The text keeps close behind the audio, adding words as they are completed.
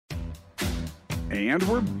And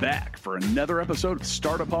we're back for another episode of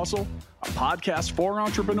Startup Hustle, a podcast for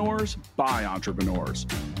entrepreneurs by entrepreneurs.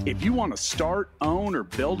 If you want to start, own, or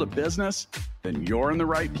build a business, then you're in the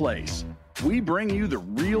right place. We bring you the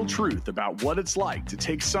real truth about what it's like to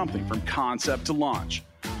take something from concept to launch.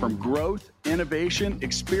 From growth, innovation,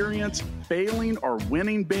 experience, failing, or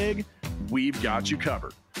winning big, we've got you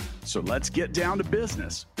covered. So let's get down to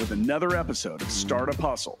business with another episode of Startup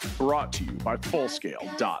Hustle, brought to you by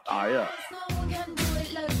Fullscale.io.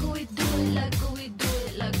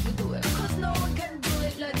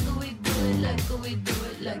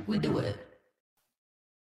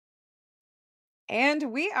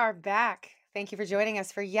 And we are back. Thank you for joining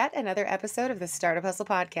us for yet another episode of the Startup Hustle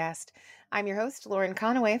podcast. I'm your host, Lauren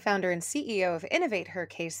Conaway, founder and CEO of Innovate Her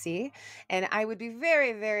KC. And I would be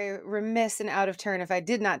very, very remiss and out of turn if I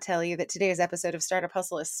did not tell you that today's episode of Startup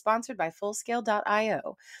Hustle is sponsored by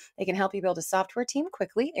Fullscale.io. They can help you build a software team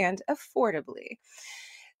quickly and affordably.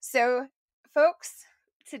 So, folks,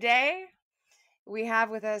 today we have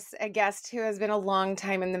with us a guest who has been a long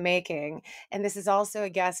time in the making. And this is also a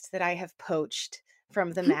guest that I have poached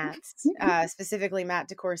from the Matts, specifically Matt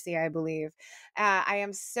DeCourcy, I believe. I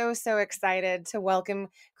am so excited to welcome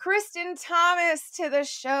Kristen Thomas to the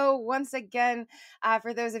show once again.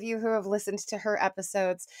 For those of you who have listened to her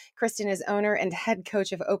episodes, Kristen is owner and head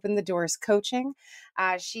coach of Open the Doors Coaching.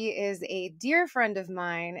 She is a dear friend of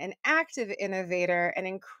mine, an active innovator, an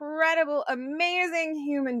incredible, amazing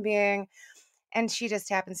human being. And she just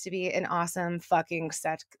happens to be an awesome fucking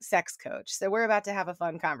sex coach. So we're about to have a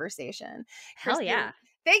fun conversation. Hell Kristen, yeah.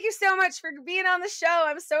 Thank you so much for being on the show.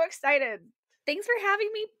 I'm so excited. Thanks for having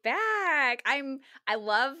me back. I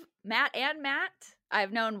love Matt and Matt.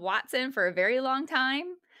 I've known Watson for a very long time,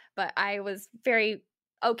 but I was very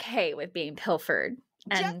okay with being pilfered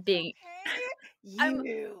and Just being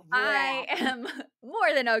okay? I am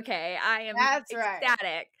more than okay. I am That's ecstatic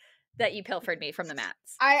right. that you pilfered me from the Matts.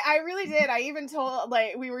 I really did. I even told,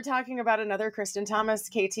 we were talking about another Kristen Thomas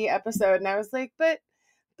KT episode, and I was like, but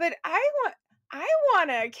I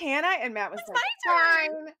want to, can I? And Matt was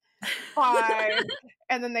fine.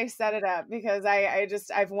 And then they set it up because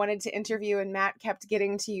I've wanted to interview, and Matt kept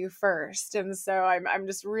getting to you first. And so I'm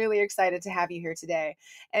just really excited to have you here today.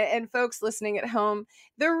 And folks listening at home,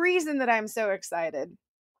 the reason that I'm so excited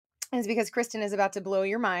is because Kristen is about to blow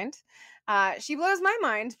your mind. She blows my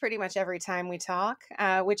mind pretty much every time we talk,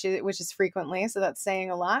 which is frequently. So that's saying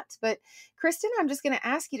a lot. But Kristen, I'm just going to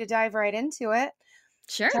ask you to dive right into it.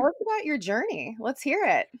 Sure. Tell us about your journey. Let's hear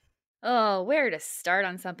it. Oh, where to start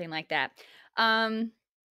on something like that?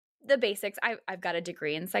 The basics. I've got a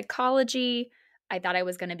degree in psychology. I thought I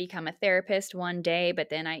was going to become a therapist one day, but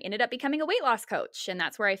then I ended up becoming a weight loss coach. And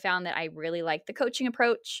that's where I found that I really liked the coaching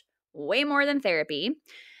approach way more than therapy.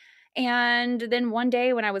 And then one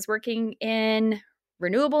day when I was working in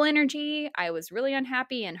renewable energy, I was really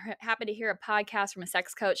unhappy and happy to hear a podcast from a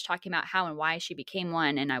sex coach talking about how and why she became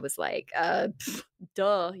one. And I was like,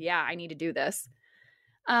 duh, yeah, I need to do this.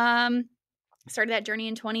 Started that journey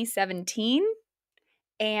in 2017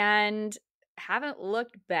 and haven't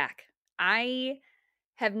looked back. I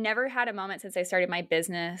have never had a moment since I started my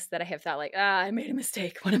business that I have thought like, I made a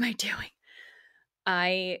mistake. What am I doing?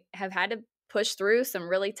 I have had to push through some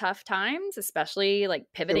really tough times, especially like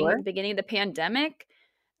pivoting at the beginning of the pandemic.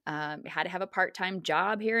 Had to have a part-time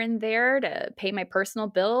job here and there to pay my personal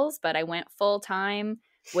bills, but I went full-time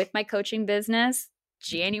with my coaching business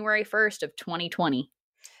January 1st of 2020.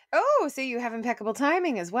 Oh, so you have impeccable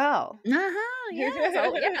timing as well. Yeah.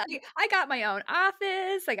 So, yeah. I got my own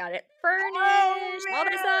office. I got it furnished, all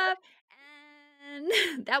that stuff.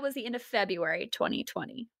 And that was the end of February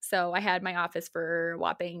 2020. So I had my office for a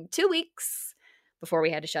whopping 2 weeks before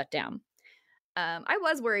we had to shut down. I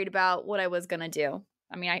was worried about what I was going to do.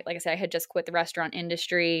 I mean, like I said, I had just quit the restaurant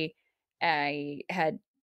industry. I had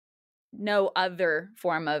no other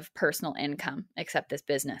form of personal income except this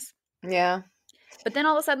business. Yeah. But then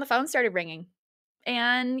all of a sudden the phone started ringing.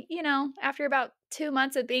 And, after about 2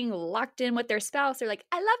 months of being locked in with their spouse, they're like,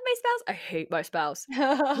 I love my spouse. I hate my spouse.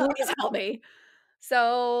 Please help me.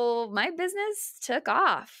 So my business took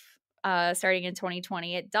off starting in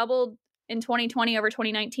 2020. It doubled in 2020 over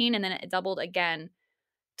 2019, and then it doubled again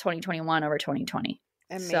 2021 over 2020.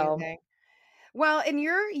 Amazing. So, well, and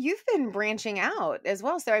you've been branching out as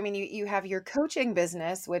well. So, I mean, you have your coaching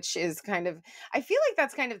business, which is kind of, I feel like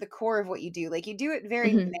that's kind of the core of what you do. Like you do it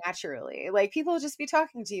very naturally. Like people will just be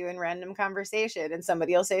talking to you in random conversation and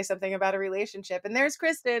somebody will say something about a relationship. And there's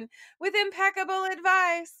Kristen with impeccable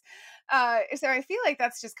advice. So I feel like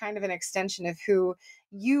that's just kind of an extension of who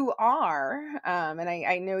you are. And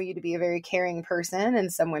I know you to be a very caring person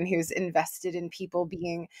and someone who's invested in people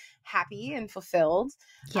being happy and fulfilled.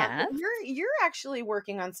 But Yes. you're actually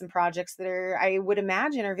working on some projects that are, I would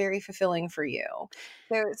imagine, are very fulfilling for you.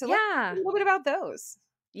 So let's talk a Yeah. little bit about those.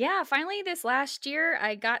 Yeah. Finally, this last year,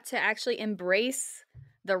 I got to actually embrace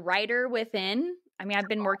the writer within. I mean, I've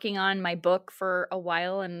been working on my book for a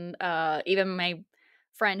while, and even my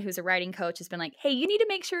friend who's a writing coach has been like, hey, you need to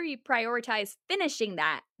make sure you prioritize finishing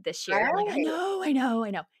that this year. I'm like, I Right. know, I know,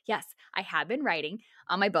 I know. Yes, I have been writing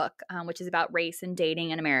on my book, which is about race and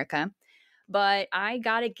dating in America. But I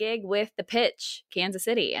got a gig with The Pitch, Kansas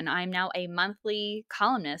City, and I'm now a monthly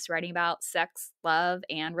columnist writing about sex, love,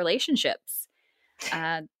 and relationships.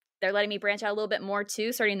 Uh, they're letting me branch out a little bit more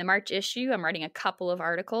too. Starting the March issue, I'm writing a couple of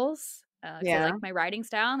articles because they Yeah. like my writing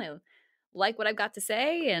style. And they like what I've got to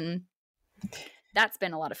say, and that's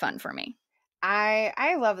been a lot of fun for me.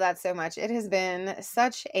 I love that so much. It has been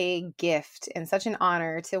such a gift and such an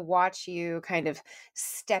honor to watch you kind of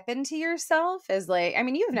step into yourself as like, I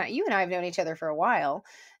mean, you and I have known each other for a while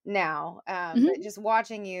now, but Mhm. just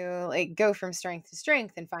watching you like go from strength to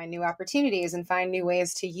strength and find new opportunities and find new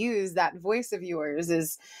ways to use that voice of yours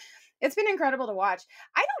is it's been incredible to watch.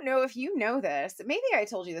 I don't know if you know this. Maybe I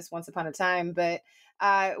told you this once upon a time, but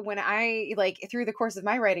when I like through the course of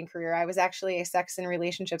my writing career, I was actually a sex and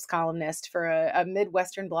relationships columnist for a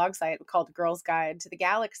Midwestern blog site called Girls Guide to the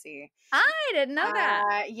Galaxy. I didn't know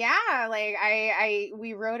that. Yeah, like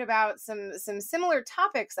we wrote about some similar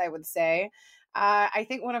topics, I would say. I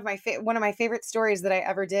think one of my favorite stories that I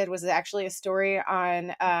ever did was actually a story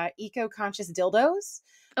on eco-conscious dildos.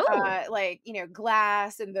 Oh. Like,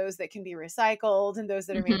 glass and those that can be recycled and those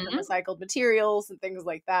that are made from Mhm. recycled materials and things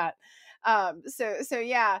like that. So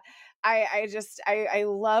yeah, I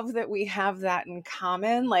love that we have that in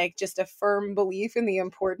common, like just a firm belief in the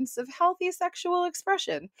importance of healthy sexual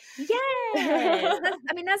expression. Yes.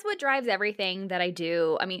 That's what drives everything that I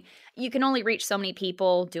do. I mean, you can only reach so many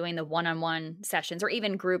people doing the one-on-one sessions or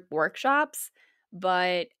even group workshops,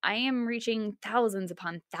 but I am reaching thousands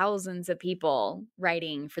upon thousands of people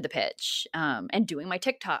writing for The Pitch, and doing my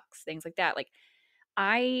TikToks, things like that. Like,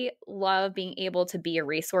 I love being able to be a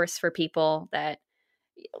resource for people that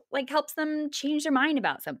like helps them change their mind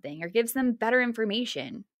about something or gives them better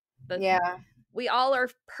information. But Yeah. we all are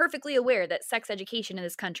perfectly aware that sex education in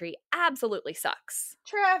this country absolutely sucks.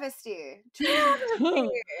 Travesty. Travesty.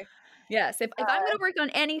 Yes, if I'm going to work on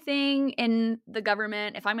anything in the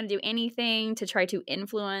government, if I'm going to do anything to try to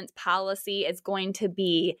influence policy, it's going to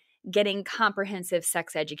be getting comprehensive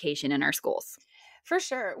sex education in our schools. For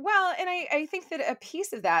sure. Well, and I think that a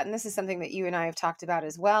piece of that, and this is something that you and I have talked about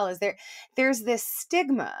as well, is there's this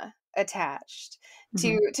stigma attached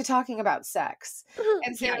Mhm. to talking about sex.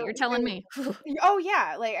 And Yeah, you're telling me. oh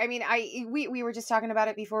yeah, like I mean, we were just talking about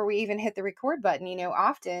it before we even hit the record button.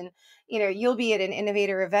 Often, you'll be at an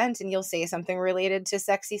innovator event and you'll say something related to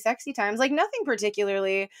sexy times, like nothing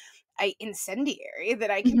particularly incendiary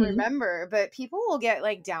that I can Mhm. remember, but people will get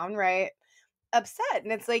like downright upset,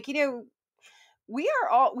 and it's like we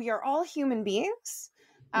are all human beings.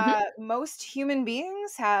 Mhm. Most human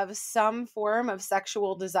beings have some form of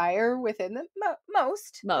sexual desire within them.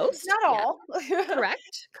 Most, Most, not yeah, all.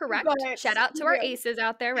 correct, But correct. Shout out to our aces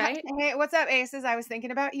out there, right? hey, what's up, aces? I was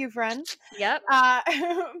thinking about you, friend. Yep. Uh,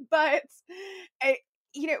 but I,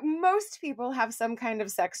 most people have some kind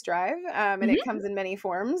of sex drive, and it Mhm. comes in many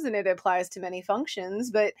forms and it applies to many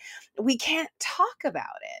functions. But we can't talk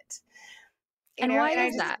about it. And why And I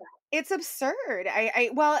is just that? it's absurd.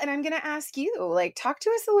 Well, and I'm going to ask you, like, talk to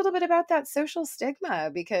us a little bit about that social stigma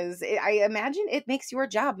because I imagine it makes your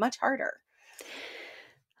job much harder.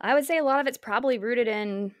 I would say a lot of it's probably rooted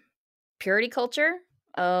in purity culture.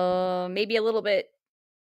 Maybe a little bit.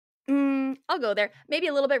 I'll go there. Maybe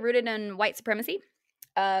a little bit rooted in white supremacy.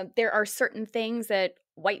 There are certain things that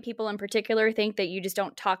white people in particular think that you just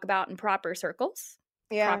don't talk about in proper circles,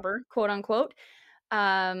 Yeah, proper quote unquote.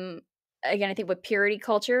 Um, Again, I think with purity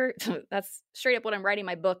culture, that's straight up what I'm writing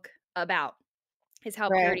my book about. Is how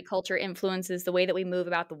right. purity culture influences the way that we move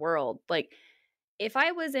about the world. Like, if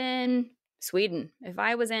I was in Sweden, if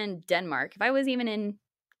I was in Denmark, if I was even in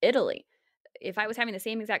Italy, if I was having the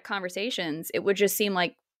same exact conversations, it would just seem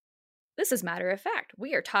like this is matter of fact.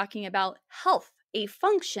 We are talking about health, a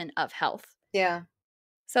function of health. Yeah.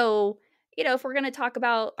 So, if we're going to talk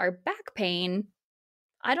about our back pain,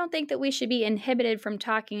 I don't think that we should be inhibited from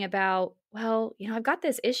talking about, well, I've got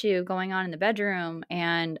this issue going on in the bedroom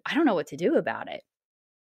and I don't know what to do about it.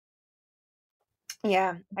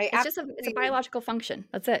 Yeah. I It's a absolutely biological function.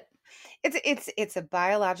 That's it. it's a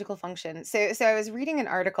biological function. So I was reading an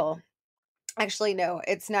article Actually, no,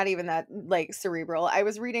 it's not even that like cerebral. I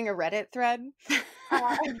was reading a Reddit thread.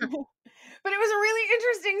 But it was a really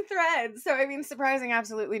interesting thread. So, I mean, surprising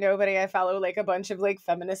absolutely nobody. I follow like a bunch of like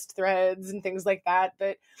feminist threads and things like that.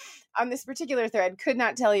 But on this particular thread, could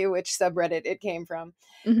not tell you which subreddit it came from.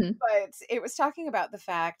 Mhm. But it was talking about the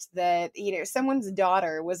fact that, someone's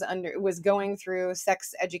daughter was going through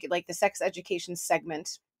like the sex education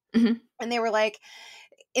segment. Mhm. And they were like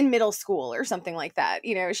in middle school or something like that.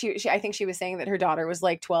 She I think she was saying that her daughter was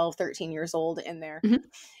like 12, 13 years old in there, Mhm.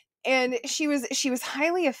 and she was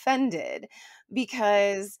highly offended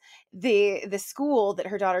because the school that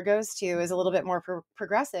her daughter goes to is a little bit more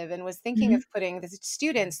progressive, and was thinking Mhm. of putting the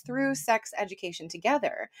students through sex education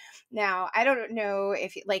together. Now, I don't know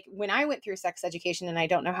if like when I went through sex education, and I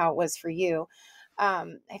don't know how it was for you.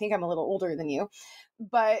 I think I'm a little older than you,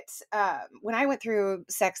 but when I went through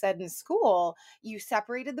sex ed in school, you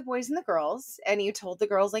separated the boys and the girls, and you told the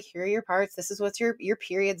girls, like, here are your parts, this is what your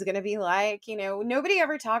period's going to be like. Nobody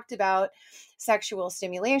ever talked about sexual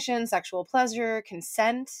stimulation, sexual pleasure,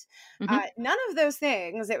 consent, Mhm. none of those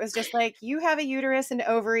things. It was just like, you have a uterus and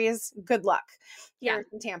ovaries, good luck, here Yeah. are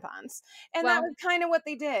some tampons. And that Well, was kind of what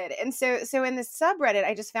they did. And so in this subreddit,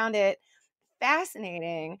 I just found it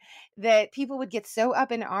fascinating that people would get so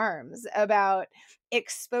up in arms about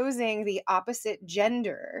exposing the opposite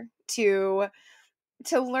gender to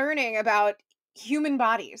learning about human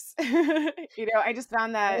bodies. I just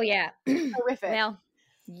found oh that yeah. horrific. Well,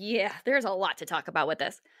 yeah, there's a lot to talk about with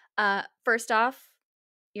this. First off,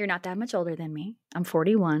 you're not that much older than me. I'm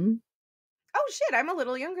 41. Oh shit, I'm a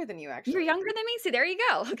little younger than you You're actually. younger than me? See, there you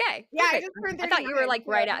go. Okay, Yeah, I perfect. just turned I thought you were 39. like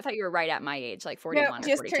right at I thought you were right at my age, like No, 41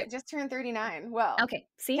 or 42. just turned 39. Well, Okay.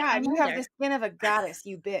 See, God, I'm you have the older. skin of a goddess,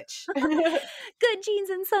 you bitch. Good genes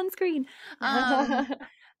and sunscreen. Um,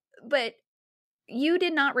 but you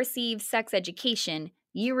did not receive sex education.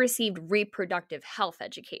 You received reproductive health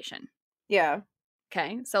education. Yeah,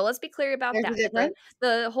 Okay. So let's be clear about there's a that.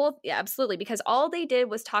 difference. Yeah, absolutely. Because all they did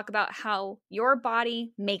was talk about how your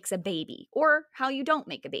body makes a baby or how you don't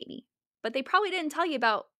make a baby. But they probably didn't tell you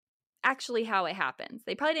about actually how it happens.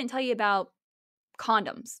 They probably didn't tell you about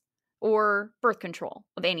condoms or birth control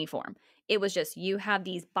of any form. It was just you have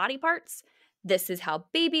these body parts. This is how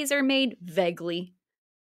babies are made vaguely.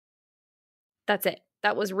 That's it.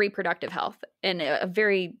 That was reproductive health and a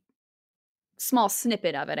very small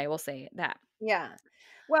snippet of it, I will say that. Yeah.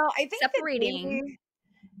 Well, I think that Separating maybe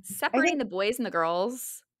I separating think the boys and the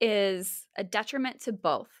girls is a detriment to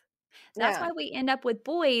both. That's yeah. why we end up with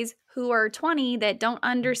boys who are 20 that don't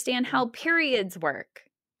understand how periods work.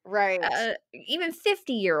 Right. Even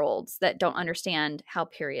 50-year-olds that don't understand how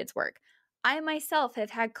periods work. I myself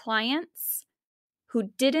have had clients who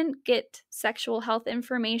didn't get sexual health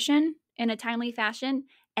information in a timely fashion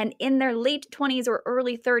and in their late 20s or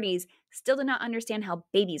early 30s still did not understand how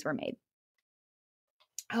babies were made.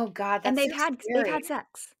 Oh God, And that's so they've had scary.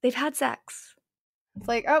 sex. They've had sex. It's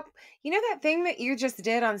like, oh, that thing that you just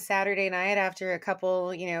did on Saturday night after a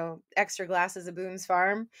couple, extra glasses of Boone's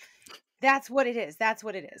Farm? That's what it is. That's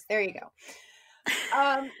what it is. There you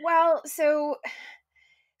go. Well, so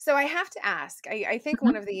I have to ask. I think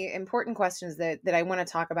one Mhm. of the important questions that I want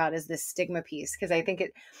to talk about is this stigma piece, because I think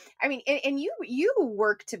I mean, and you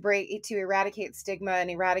work to eradicate stigma and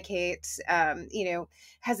eradicate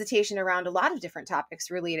hesitation around a lot of different topics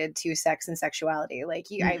related to sex and sexuality. Like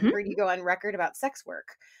I've Mhm. heard you go on record about sex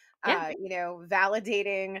work, Yeah.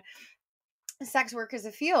 validating sex work as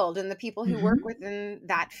a field and the people who work Mhm. within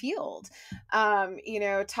that field,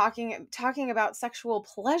 talking about sexual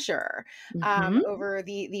pleasure, Mhm. over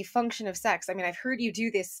the function of sex. I mean, I've heard you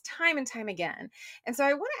do this time and time again, and so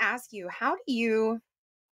I want to ask you, how do you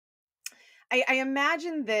I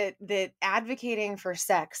imagine that advocating for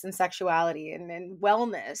sex and sexuality and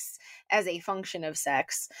wellness as a function of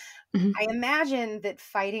sex, Mhm. I imagine that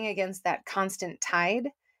fighting against that constant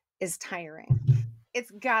tide is tiring.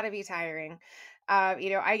 It's gotta be tiring.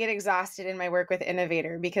 I get exhausted in my work with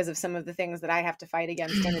Innovator because of some of the things that I have to fight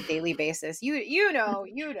against on a daily basis. You know.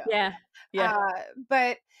 Yeah. Yeah. Uh,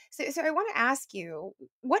 but so I want to ask you,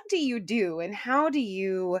 what do you do, and how do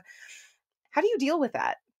you deal with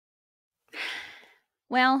that?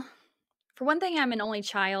 Well, for one thing, I'm an only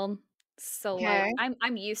child, so, like, Okay.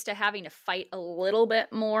 I'm used to having to fight a little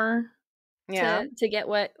bit more Yeah. to get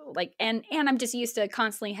what like, and I'm just used to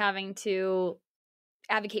constantly having to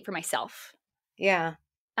advocate for myself. Yeah.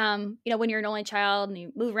 When you're an only child and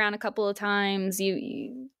you move around a couple of times,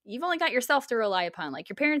 you've only got yourself to rely upon. Like,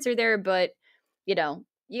 your parents are there, but, you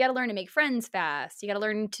gotta learn to make friends fast. You gotta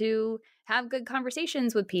learn to have good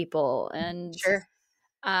conversations with people, and Sure.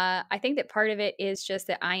 I think that part of it is just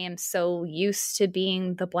that I am so used to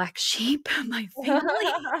being the black sheep of my family.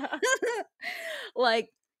 Like,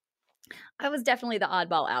 I was definitely the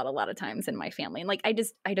oddball out a lot of times in my family. And like, I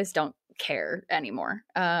just don't care anymore.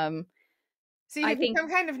 So you I think become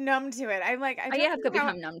kind of numb to it. I'm like, I have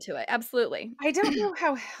become numb to it. Absolutely. I don't know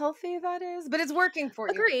how healthy that is, but it's working for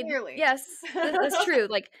you, Agreed. clearly. Yes, that's true.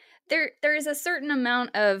 Like there is a certain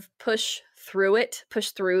amount of push through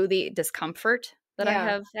the discomfort that I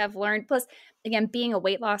Yeah, have learned. Plus, again, being a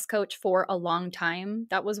weight loss coach for a long time,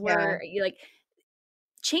 that was yeah, where you like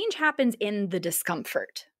change happens in the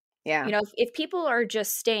discomfort. yeah, You know, if people are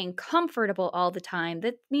just staying comfortable all the time,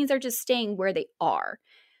 that means they're just staying where they are.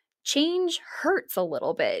 Change hurts a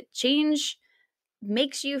little bit. Change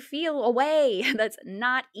makes you feel a way that's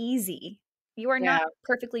not easy. You are yeah, not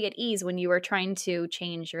perfectly at ease when you are trying to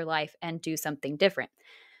change your life and do something different.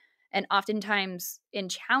 And oftentimes, in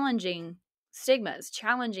challenging stigmas,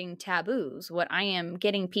 challenging taboos, what I am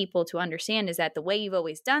getting people to understand is that the way you've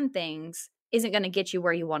always done things isn't going to get you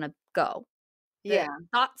where you want to go. The yeah.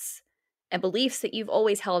 thoughts and beliefs that you've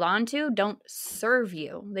always held on to don't serve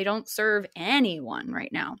you. They don't serve anyone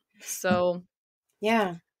right now. So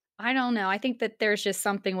Yeah. I don't know. I think that there's just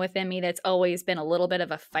something within me that's always been a little bit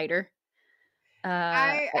of a fighter.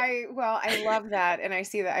 Well, I love that, and I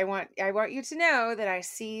see that. I want you to know that I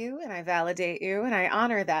see you, and I validate you, and I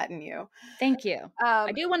honor that in you. Thank you. I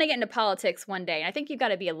Um, do want to get into politics one day. I think you've got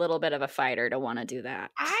to be a little bit of a fighter to want to do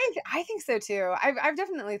that. I think so too. I've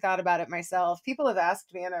definitely thought about it myself. People have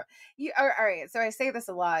asked me, and all right. So I say this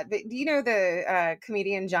a lot, but do you know the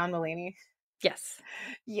comedian John Mulaney? Yes.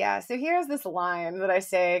 Yeah. So here's this line that I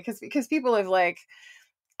say because people have like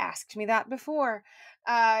asked me that before.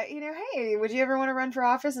 Hey, would you ever want to run for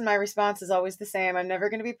office? And my response is always the same. I'm never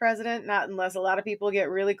going to be president, not unless a lot of people get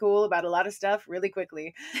really cool about a lot of stuff really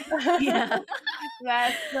quickly. Yeah.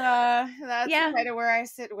 That's Yeah. kind of where I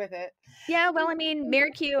sit with it. Yeah. Well, I mean,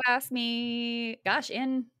 Mary Q asked me, gosh,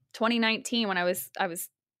 in 2019 when I was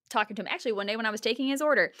talking to him. Actually, one day when I was taking his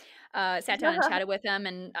order, sat down and chatted with him,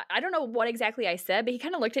 and I don't know what exactly I said, but he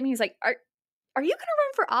kind of looked at me. He's like, Are you going to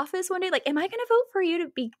run for office one day? Like, am I going to vote for you to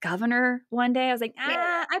be governor one day? I was like,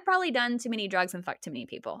 Yeah. I've probably done too many drugs and fucked too many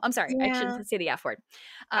people. I'm sorry. I Yeah. shouldn't say the F word.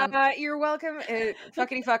 You're welcome.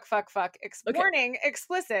 Fuckity fuck. Okay. Warning,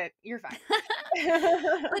 explicit. You're fine.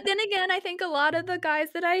 But then again, I think a lot of the guys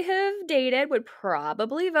that I have dated would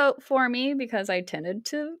probably vote for me because I tended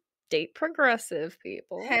to date progressive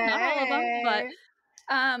people. Not all of them, but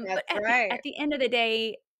Hey, that's right. at the end of the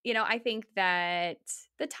day, you know, I think that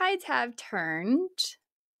the tides have turned.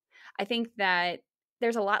 I think that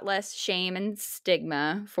there's a lot less shame and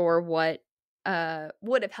stigma for what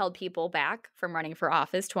would have held people back from running for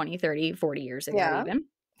office 20, 30, 40 years ago Yeah, even.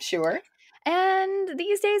 sure. And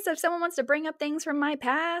these days, if someone wants to bring up things from my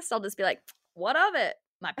past, I'll just be like, what of it?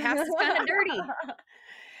 My past is kind of dirty.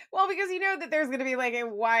 Well, because you know that there's going to be like a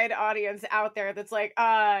wide audience out there that's like,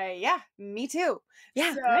 yeah, me too.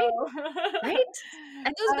 Yeah, So, right? Right? And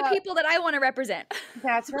those are the people that I want to represent.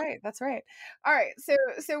 that's right. That's right. All right. So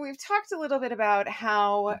we've talked a little bit about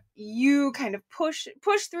how you kind of push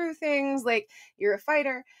through things. Like you're a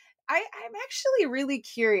fighter. I'm actually really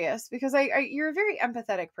curious because you're a very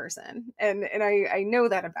empathetic person, and I know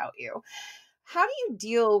that about you. How do you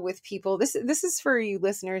deal with people? This is for you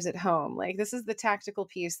listeners at home. Like this is the tactical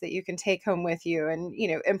piece that you can take home with you and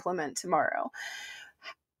implement tomorrow.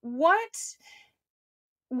 What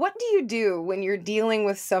what do you do when you're dealing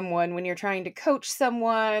with someone, when you're trying to coach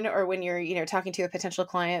someone, or when you're talking to a potential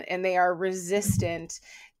client and they are resistant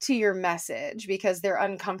to your message because they're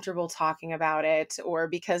uncomfortable talking about it, or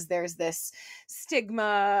because there's this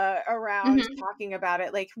stigma around Mhm. talking about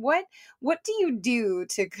it? Like what do you do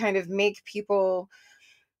to kind of make people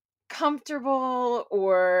comfortable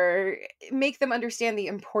or make them understand the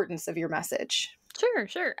importance of your message? Sure,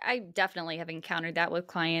 sure. I definitely have encountered that with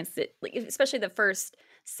clients that, like, especially the first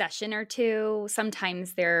session or two,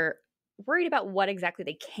 sometimes they're worried about what exactly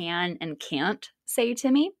they can and can't say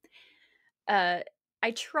to me. Uh,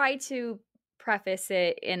 I try to preface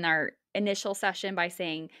it in our initial session by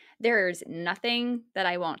saying there's nothing that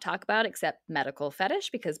I won't talk about except medical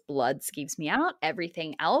fetish because blood skeeves me out.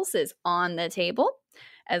 Everything else is on the table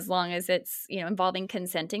as long as it's, involving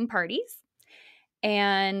consenting parties.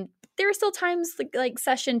 And there are still times like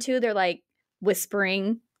session 2, they're like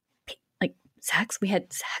whispering, like, sex? We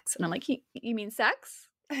had sex. And I'm like, you mean sex?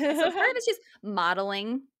 So part of it's just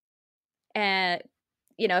modeling. And,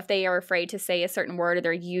 if they are afraid to say a certain word or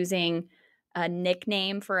they're using a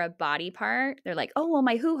nickname for a body part, they're like, oh, well,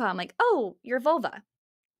 my hoo-ha. I'm like, oh, your vulva.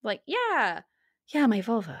 Like, yeah, my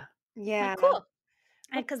vulva. I'm Yeah. like, cool.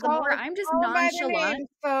 Because the more I'm just Call by the nonchalant, name,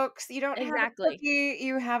 folks. You don't have a exactly. cookie,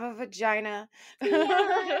 you have a vagina.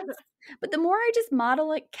 Yes. But the more I just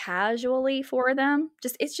model it casually for them,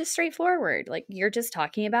 it's just straightforward. Like, you're just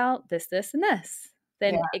talking about this, this, and this.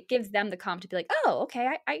 Yeah. Then it gives them the calm to be like, oh,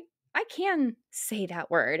 okay, I can say that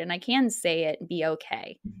word and I can say it and be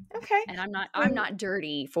okay. Okay. And I'm not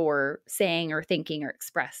dirty for saying or thinking or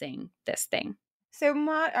expressing this thing. So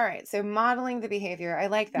all right. So modeling the behavior, I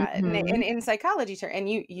like that. And Mhm. in psychology term, and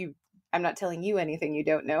I'm not telling you anything you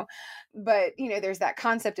don't know, but there's that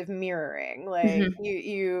concept of mirroring. Like Mhm.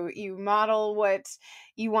 you model what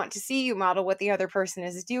you want to see, you model what the other person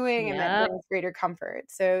is doing, and that Yep. brings greater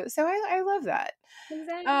comfort. So I love that. Um,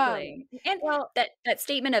 Exactly. And well, that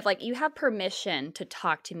statement of like, you have permission to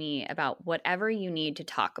talk to me about whatever you need to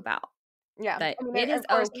talk about. yeah. That I mean, it is of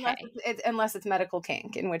course, okay. unless it's medical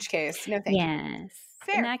kink, in which case, no, thank you. Yes.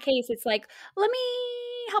 In Fair. that case, it's like, let me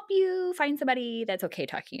help you find somebody that's okay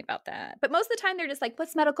talking about that. But most of the time, they're just like,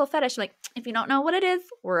 what's medical fetish? I'm like, if you don't know what it is,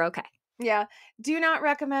 we're okay. Yeah. Do not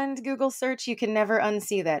recommend Google search. You can never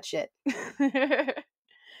unsee that shit.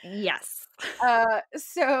 Yes.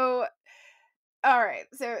 So all right.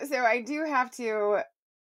 So I do have to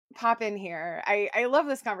pop in here. I love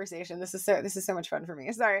this conversation. This is so much fun for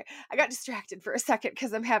me. Sorry, I got distracted for a second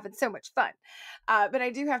because I'm having so much fun. But I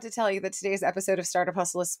do have to tell you that today's episode of Startup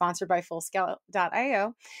Hustle is sponsored by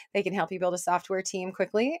Fullscale.io. They can help you build a software team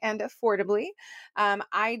quickly and affordably.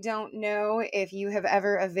 I don't know if you have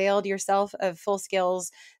ever availed yourself of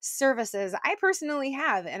Fullscale's services. I personally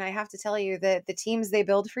have, and I have to tell you that the teams they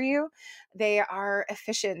build for you, they are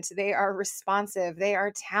efficient, they are responsive, they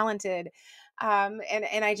are talented. And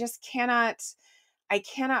I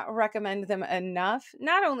cannot recommend them enough,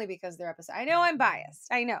 not only because they're episode. I know I'm biased.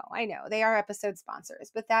 I know they are episode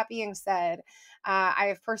sponsors. But that being said, I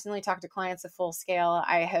have personally talked to clients of Full Scale.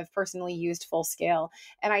 I have personally used Full Scale,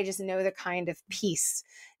 and I just know the kind of peace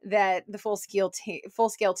that the Full Scale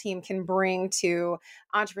team can bring to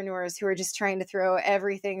entrepreneurs who are just trying to throw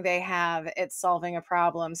everything they have at solving a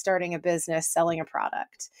problem, starting a business, selling a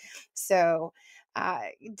product. So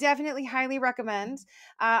definitely highly recommend.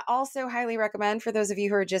 Also highly recommend for those of you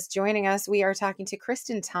who are just joining us. We are talking to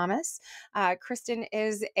Kristen Thomas. Kristen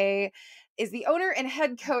is the owner and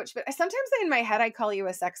head coach, but sometimes in my head I call you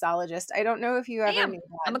a sexologist. I don't know if you I ever am. knew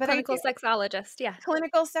I'm that, a but I clinical do. sexologist. Yeah.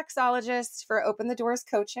 Clinical sexologist for Open the Doors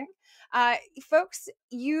Coaching. Folks,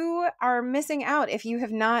 you are missing out if you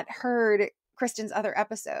have not heard Kristen's other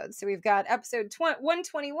episodes. So we've got episode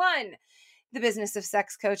 121. The Business of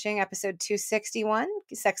Sex Coaching, episode 261,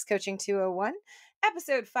 Sex Coaching 201,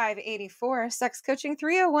 episode 584, Sex Coaching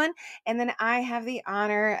 301, and then I have the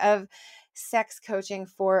honor of Sex Coaching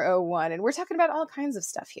 401, and we're talking about all kinds of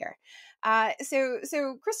stuff here. So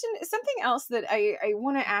Kristen, something else that I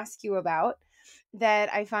want to ask you about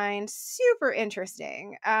that I find super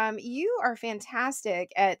interesting. You are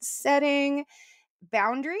fantastic at setting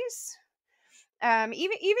boundaries,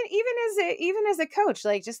 even as a coach,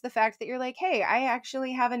 like just the fact that you're like, hey, I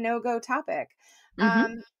actually have a no-go topic.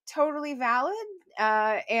 Mm-hmm. Totally valid.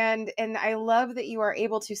 And I love that you are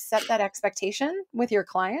able to set that expectation with your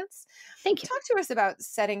clients. Thank you. Talk to us about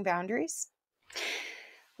setting boundaries.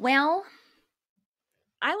 Well,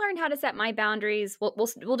 I learned how to set my boundaries.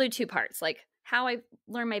 We'll do two parts, like how I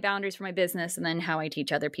learn my boundaries for my business and then how I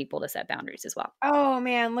teach other people to set boundaries as well. Oh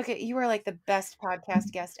man, look at you are like the best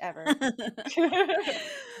podcast guest ever.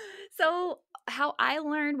 So how I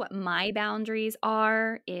learned what my boundaries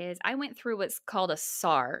are is I went through what's called a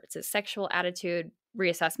SAR. It's a sexual attitude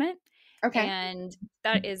reassessment. Okay. And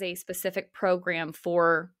that is a specific program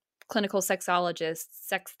for clinical sexologists,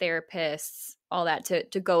 sex therapists, all that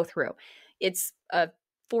to go through. It's a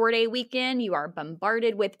 4-day weekend. You are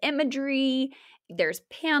bombarded with imagery. There's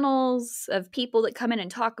panels of people that come in and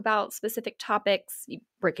talk about specific topics. You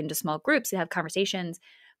break into small groups and have conversations.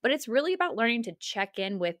 But it's really about learning to check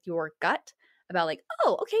in with your gut about like,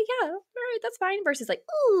 oh, okay, yeah, all right, that's fine. Versus like,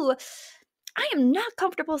 ooh, I am not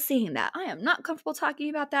comfortable seeing that. I am not comfortable talking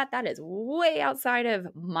about that. That is way outside of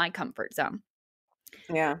my comfort zone.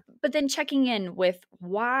 Yeah. But then checking in with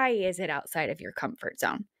why is it outside of your comfort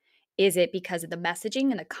zone? Is it because of the messaging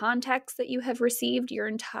and the context that you have received your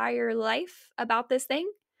entire life about this thing?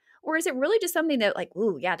 Or is it really just something that like,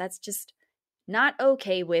 ooh, yeah, that's just not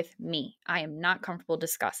okay with me. I am not comfortable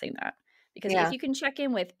discussing that. Because if you can check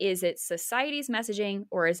in with, is it society's messaging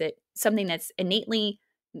or is it something that's innately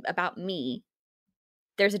about me?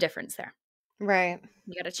 There's a difference there. Right.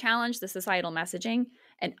 You got to challenge the societal messaging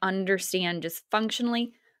and understand just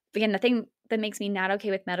functionally. Again, the thing that makes me not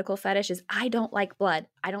okay with medical fetish is I don't like blood.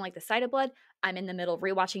 I don't like the sight of blood. I'm in the middle of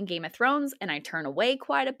rewatching Game of Thrones and I turn away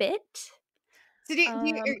quite a bit. So do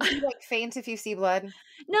you like faint if you see blood?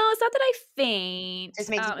 No, it's not that I faint. Just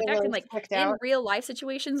makes you In feel fact, really freaked in out? real life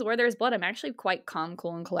situations where there's blood, I'm actually quite calm,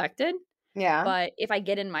 cool, and collected. Yeah. But if I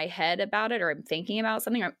get in my head about it or I'm thinking about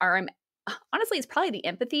something or I'm honestly, it's probably the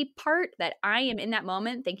empathy part that I am in that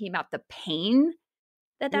moment thinking about the pain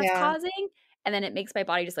that that's Yeah. causing, and then it makes my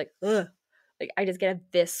body just like, ugh. Like, I just get a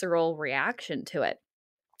visceral reaction to it.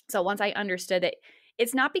 So once I understood that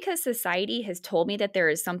it's not because society has told me that there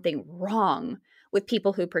is something wrong with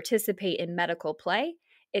people who participate in medical play,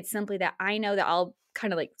 it's simply that I know that I'll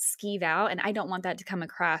kind of like skeeve out, and I don't want that to come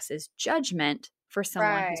across as judgment for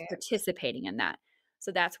someone who's Right. participating in that.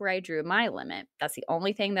 So that's where I drew my limit. That's the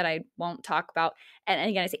only thing that I won't talk about. And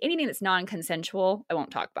again, I say anything that's non-consensual, I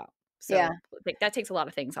won't talk about. Yeah. So like, that takes a lot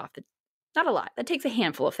of things off the, not a lot, that takes a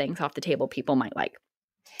handful of things off the table people might like.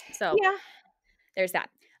 So Yeah. there's that.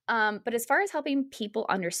 But as far as helping people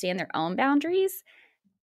understand their own boundaries,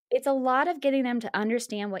 it's a lot of getting them to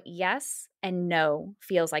understand what yes and no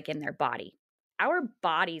feels like in their body. Our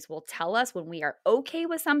bodies will tell us when we are okay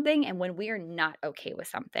with something and when we are not okay with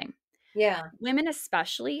something. Yeah. Women,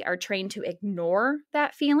 especially, are trained to ignore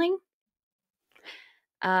that feeling.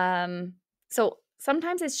 So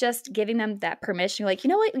sometimes it's just giving them that permission, like, you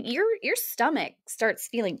know what, your stomach starts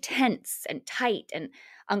feeling tense and tight and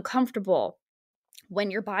uncomfortable when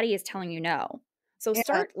your body is telling you no. So Yeah.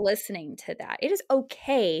 start listening to that. It is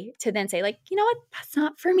okay to then say, like, you know what, that's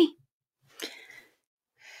not for me.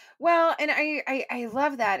 Well, and I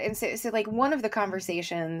love that. And so like one of the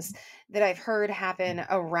conversations that I've heard happen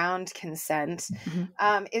around consent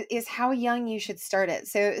is how young you should start it.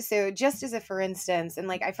 So just as a for instance, and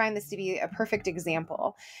like I find this to be a perfect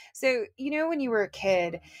example. So when you were a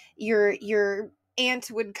kid, your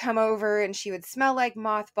aunt would come over and she would smell like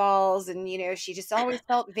mothballs, and she just always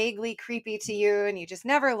felt vaguely creepy to you, and you just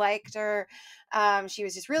never liked her. She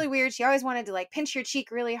was just really weird. She always wanted to like pinch your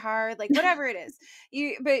cheek really hard, like whatever it is.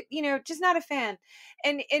 But just not a fan.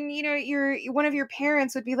 And your one of your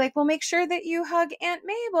parents would be like, well, make sure that you hug Aunt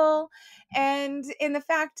Mabel. And the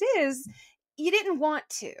fact is, you didn't want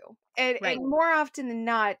to. And Right. more often than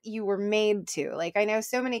not, you were made to. Like, I know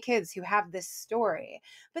so many kids who have this story,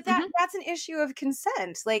 but that's an issue of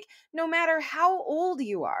consent. Like, no matter how old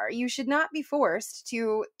you are, you should not be forced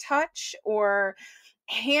to touch or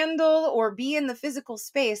handle or be in the physical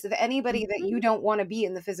space of anybody that you don't want to be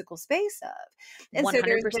in the physical space of. And so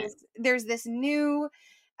 100%. there's this new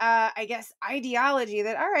I guess ideology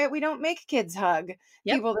that, all right, we don't make kids hug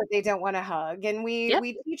Yep. people that they don't want to hug, and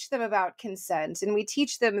we teach them about consent, and we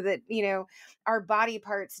teach them that our body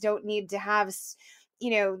parts don't need to have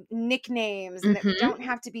nicknames, and that we don't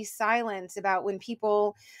have to be silent about when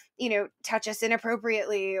people touch us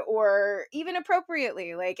inappropriately or even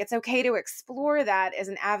appropriately. Like, it's okay to explore that as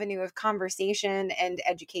an avenue of conversation and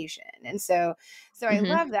education. And so I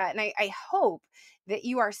love that, and I hope that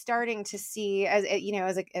you are starting to see, as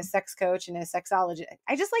a sex coach and a sexologist.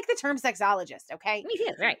 I just like the term sexologist. Okay. Me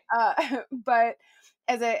too. Right. But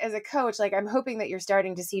as a coach, like, I'm hoping that you're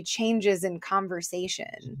starting to see changes in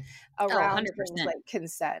conversation around things 100%. like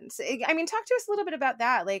consent. I mean, talk to us a little bit about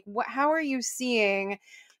that. Like, how are you seeing,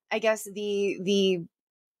 I guess, the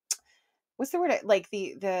what's the word? Like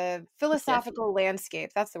the philosophical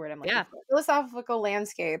landscape. That's the word I'm looking for. Philosophical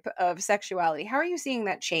landscape of sexuality. How are you seeing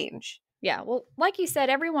that change? Yeah. Well, like you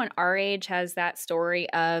said, everyone our age has that story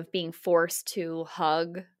of being forced to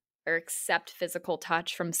hug or accept physical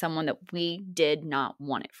touch from someone that we did not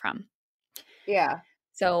want it from. Yeah.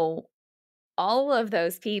 So all of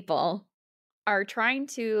those people are trying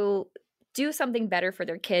to do something better for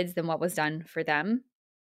their kids than what was done for them.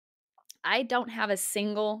 I don't have a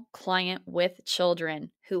single client with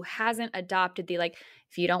children who hasn't adopted the, like,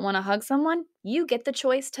 if you don't want to hug someone, you get the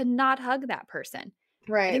choice to not hug that person.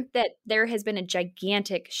 Right. I think that there has been a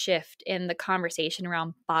gigantic shift in the conversation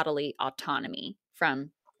around bodily autonomy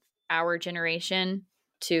from our generation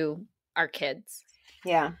to our kids.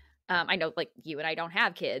 Yeah. I know, like, you and I don't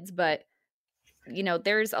have kids, but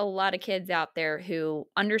there's a lot of kids out there who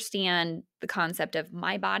understand the concept of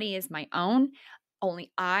my body is my own.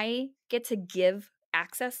 Only I get to give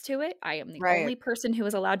access to it. I am the only person who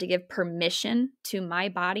is allowed to give permission to my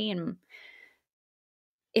body, and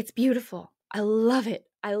it's beautiful. I love it.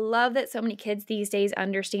 I love that so many kids these days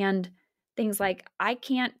understand things like, I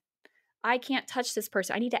can't touch this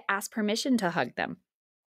person. I need to ask permission to hug them.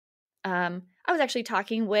 I was actually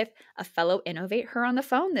talking with a fellow Innovate Her on the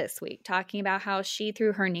phone this week, talking about how she,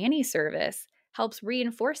 through her nanny service, helps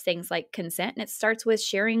reinforce things like consent. And it starts with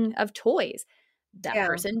sharing of toys. That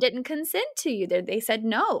person didn't consent to you. They said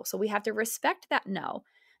no. So we have to respect that no.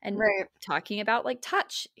 And talking about like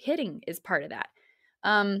touch, hitting is part of that.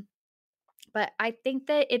 But I think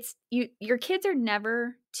that your kids are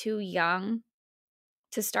never too young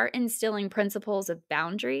to start instilling principles of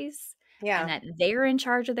boundaries and Yeah. that they're in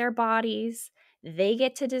charge of their bodies. They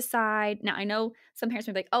get to decide. Now, I know some parents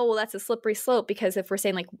may be like, oh, well, that's a slippery slope, because if we're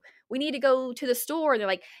saying like, we need to go to the store, they're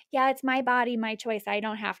like, yeah, it's my body, my choice. I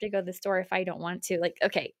don't have to go to the store if I don't want to. Like,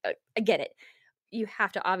 okay, I get it. You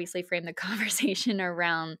have to obviously frame the conversation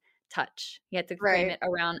around touch. You have to frame Right. it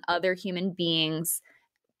around other human beings,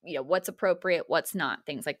 what's appropriate, what's not,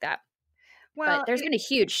 things like that. But Well, there's been a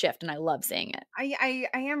huge shift, and I love seeing it. I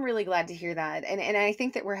am really glad to hear that. And I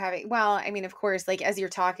think that we're having, well, I mean, of course, like as you're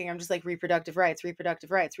talking, I'm just like reproductive rights,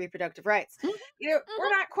 reproductive rights, reproductive rights. Mhm, We're mhm.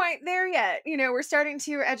 not quite there yet. We're starting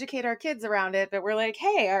to educate our kids around it, but we're like,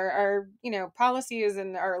 hey, our policies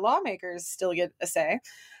and our lawmakers still get a say.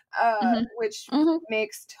 Mhm. Which Mhm.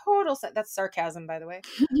 makes total sense. That's sarcasm, by the way.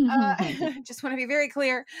 Just want to be very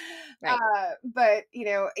clear. Right. But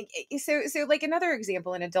so like another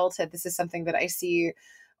example in adulthood, this is something that I see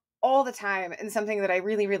all the time and something that I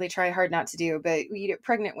really, really try hard not to do. But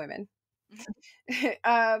pregnant women, Mhm.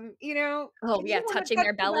 Oh, if yeah, you want to touching touch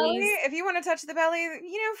their the belly, bellies. if you want to touch the belly,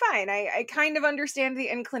 fine. I kind of understand the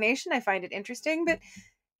inclination. I find it interesting, but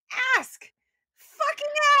ask.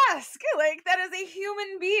 Fucking ask. Like that is a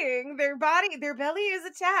human being. Their belly is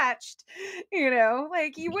attached.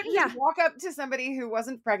 Like you wouldn't just Yeah, walk up to somebody who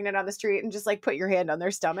wasn't pregnant on the street and just like put your hand on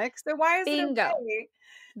their stomach. So why is it bingo. okay?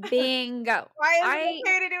 Bingo. Why is it I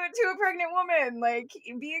okay to do it to a pregnant woman? Like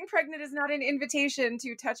being pregnant is not an invitation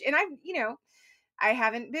to touch. And I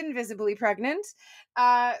haven't been visibly pregnant,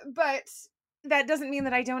 but that doesn't mean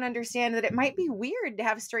that I don't understand that it might be weird to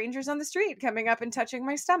have strangers on the street coming up and touching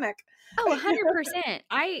my stomach. Oh, 100%.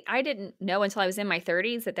 I didn't know until I was in my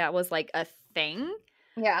 30s that that was, like, a thing,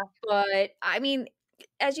 Yeah. but, I mean,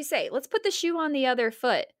 as you say, let's put the shoe on the other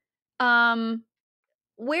foot. Um,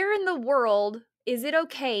 where in the world is it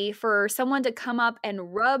okay for someone to come up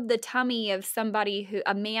and rub the tummy of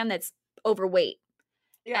a man that's overweight,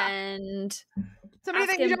 Yeah. and Somebody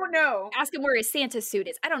ask that you him don't know. ask him where his Santa suit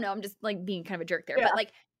is? I don't know, I'm just, like, being kind of a jerk there, Yeah. but,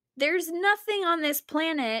 like, there's nothing on this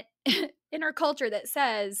planet in our culture that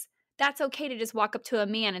says that's okay to just walk up to a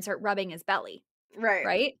man and start rubbing his belly, Right.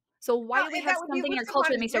 right? So why Well, do we and have that would be something in our looked culture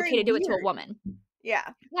upon that as makes it very okay to do it to a weird. woman?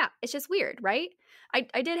 Yeah. Yeah, it's just weird, right?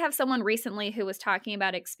 I did have someone recently who was talking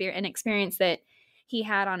about an experience that he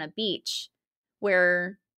had on a beach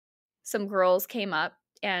where some girls came up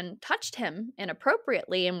and touched him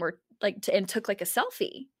inappropriately and were like and took like a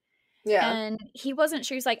selfie. Yeah. And he wasn't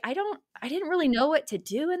sure. He's like, I didn't really know what to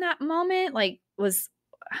do in that moment. Like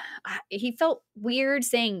he felt weird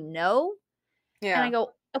saying no. And I Yeah.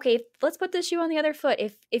 go, okay, let's put the shoe on the other foot.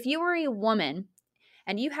 If you were a woman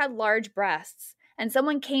and you had large breasts and some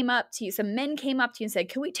men came up to you and said,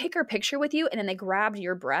 can we take our picture with you? And then they grabbed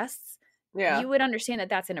your breasts, Yeah. you would understand that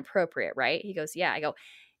that's inappropriate, right? He goes, yeah. I go,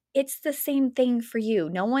 it's the same thing for you.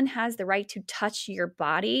 No one has the right to touch your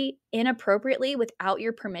body inappropriately without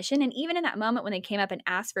your permission. And even in that moment when they came up and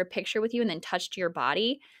asked for a picture with you and then touched your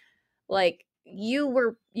body, like you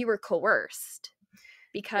were coerced Yeah.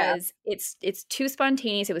 because it's too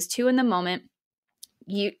spontaneous. It was too in the moment.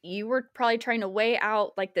 You were probably trying to weigh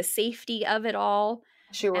out like the safety of it all,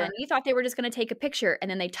 Sure. and you thought they were just going to take a picture,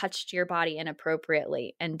 and then they touched your body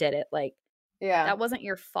inappropriately and did it. Like Yeah. that wasn't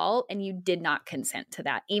your fault, and you did not consent to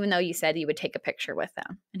that, even though you said you would take a picture with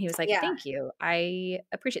them. And he was like, Yeah. thank you, I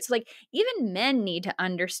appreciate it. So like even men need to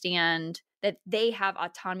understand that they have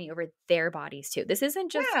autonomy over their bodies too. This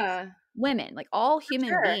isn't just Yeah. women. Like all human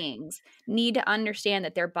Sure. beings need to understand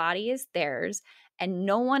that their body is theirs and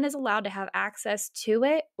no one is allowed to have access to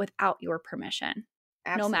it without your permission,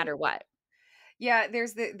 no Absolutely. matter what. Yeah,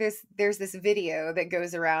 there's this video that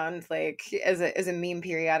goes around like as a meme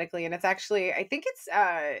periodically, and it's actually I think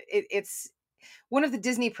it's one of the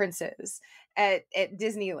Disney princes at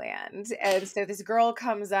Disneyland, and so this girl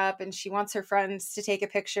comes up and she wants her friends to take a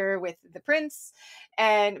picture with the prince,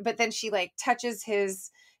 but then she like touches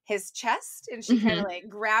his chest and she kind of like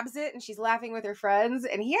grabs it and she's laughing with her friends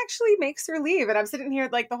and he actually makes her leave, and I'm sitting here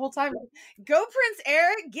like the whole time, go Prince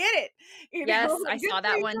Eric, get it, Yes, I good saw for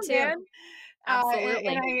that you, one too. man.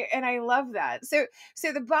 Absolutely. And I love that. So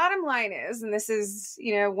the bottom line is, and this is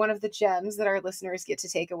one of the gems that our listeners get to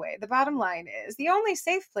take away. The bottom line is the only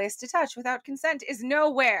safe place to touch without consent is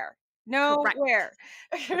nowhere. Correct. Nowhere.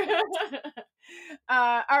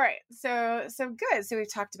 All right. So good. So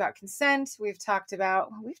we've talked about consent. We've talked about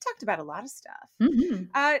a lot of stuff.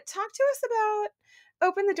 Mhm. Talk to us about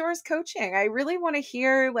Open the Doors coaching. I really want to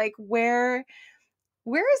hear like where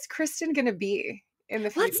is Kristen going to be in the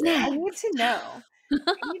future? What's next? I need to know.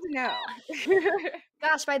 I need to know.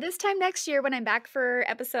 Gosh, by this time next year when I'm back for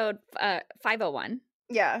episode 501.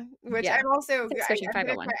 Yeah, which Yeah. I'm also It's fishing I'm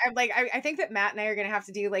gonna 501. I'm like I think that Matt and I are gonna have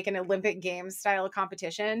to do like an Olympic Games style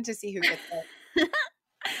competition to see who gets it.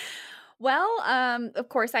 Well, of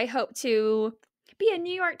course, I hope to be a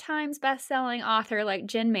New York Times bestselling author like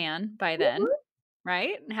Jen Man by then,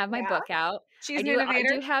 right? And have my Yeah. book out. She's an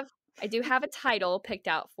innovator. I do have a title picked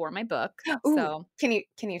out for my book. Ooh, So can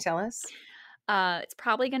you tell us? it's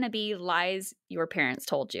probably going to be Lies Your Parents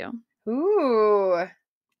Told You. Ooh.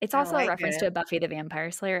 It's I also like a reference it. to a Buffy the Vampire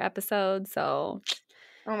Slayer episode. So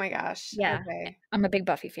Oh my gosh. yeah, Okay. I'm a big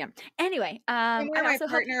Buffy fan. Anyway, And where I my also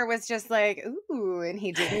hope partner was just like, ooh, and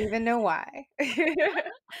he didn't even know why.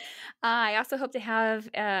 I also hope to have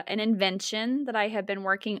an invention that I have been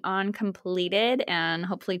working on completed and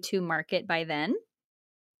hopefully to market by then.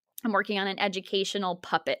 I'm working on an educational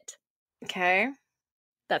puppet. Okay.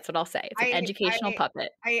 That's what I'll say. It's an educational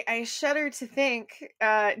puppet. I shudder to think.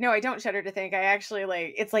 No, I don't shudder to think. I actually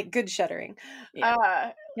like. It's like good shuddering.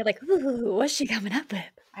 Yeah. You're like, ooh, what's she coming up with?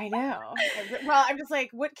 I know. Well, I'm just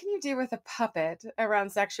like, what can you do with a puppet around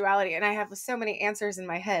sexuality? And I have so many answers in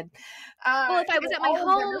my head. Well, if I was at my all of them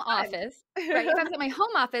are home fun. office, right? If I was at my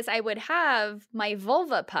home office, I would have my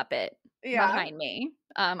vulva puppet Yeah. behind me.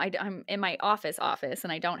 I'm in my office,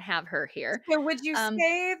 and I don't have her here. So would you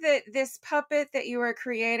say that this puppet that you are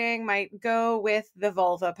creating might go with the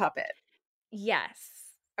vulva puppet? Yes.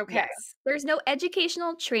 Okay. Yes. There's no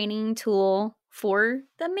educational training tool for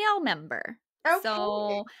the male member. Okay.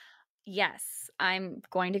 So, yes, I'm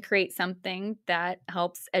going to create something that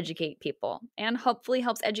helps educate people and hopefully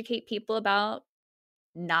helps educate people about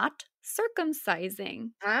not circumcising.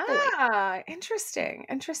 Interesting.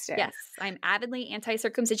 Yes, I'm avidly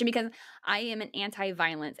anti-circumcision because I am an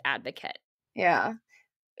anti-violence advocate. Yeah.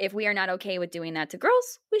 If we are not okay with doing that to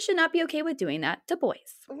girls, we should not be okay with doing that to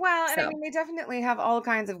boys. Well, and I mean, they definitely have all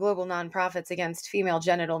kinds of global nonprofits against female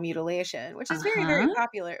genital mutilation, which is very, very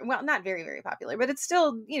popular. Well, not very, very popular, but it's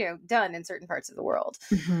still, done in certain parts of the world.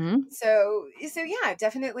 So yeah,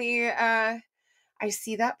 definitely, I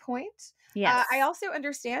see that point. Yes. I also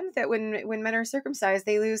understand that when men are circumcised,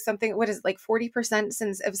 they lose something. What is it, like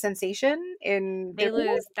 40% of sensation in? They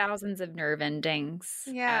lose thousands of nerve endings.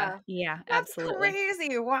 Yeah, that's absolutely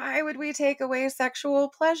crazy. Why would we take away sexual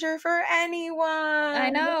pleasure for anyone?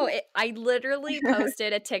 I know. I literally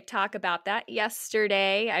posted a TikTok about that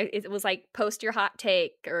yesterday. It was like, post your hot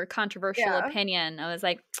take or controversial opinion. I was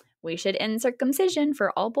like, we should end circumcision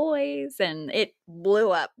for all boys, and it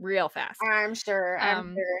blew up real fast. I'm sure.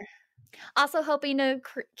 Also hoping to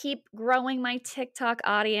keep growing my TikTok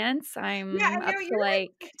audience. I'm up to you're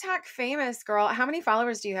TikTok famous, girl. How many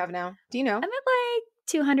followers do you have now? Do you know? I'm at like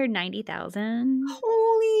 290,000.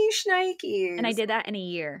 Holy shnikes. And I did that in a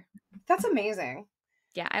year. That's amazing.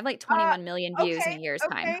 Yeah, I have like 21 million views in a year's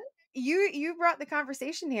time. You brought the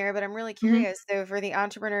conversation here, but I'm really curious. So for the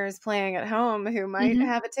entrepreneurs playing at home who might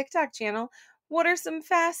have a TikTok channel, what are some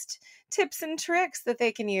fast tips and tricks that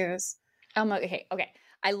they can use? Okay.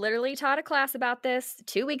 I literally taught a class about this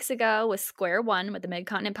 2 weeks ago with Square One with the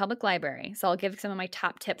Mid-Continent Public Library. So I'll give some of my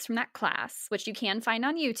top tips from that class, which you can find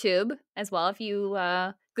on YouTube as well. If you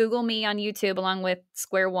Google me on YouTube along with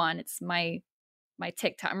Square One, it's my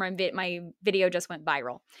TikTok. My video just went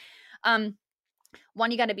viral.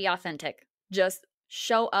 One, you got to be authentic. Just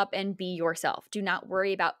show up and be yourself. Do not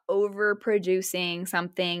worry about overproducing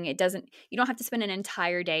something. You don't have to spend an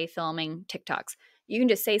entire day filming TikToks. You can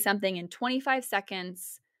just say something in 25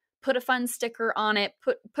 seconds, put a fun sticker on it,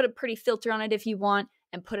 put a pretty filter on it if you want,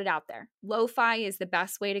 and put it out there. Lo-fi is the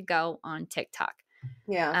best way to go on TikTok.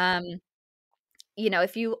 Yeah.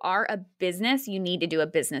 If you are a business, you need to do a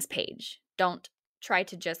business page. Don't try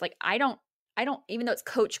to just I don't, even though it's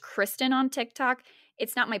Coach Kristen on TikTok,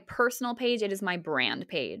 it's not my personal page. It is my brand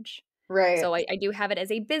page. Right. So I do have it as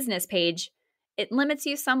a business page. It limits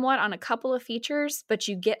you somewhat on a couple of features, but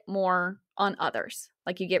you get more on others.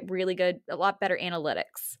 Like you get a lot better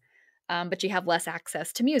analytics, but you have less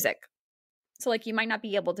access to music. So you might not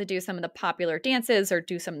be able to do some of the popular dances or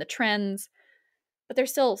do some of the trends, but there's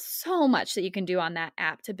still so much that you can do on that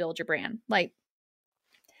app to build your brand.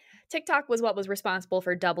 TikTok was what was responsible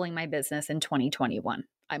for doubling my business in 2021.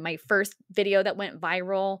 My first video that went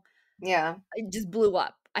viral, it just blew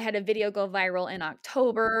up. I had a video go viral in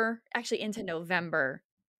October, actually into November,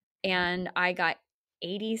 and I got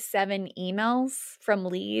 87 emails from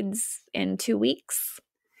leads in 2 weeks.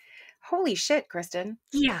 Holy shit, Kristen.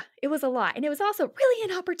 Yeah, it was a lot. And it was also really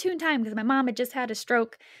an opportune time because my mom had just had a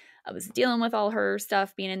stroke. I was dealing with all her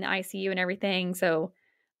stuff, being in the ICU and everything. So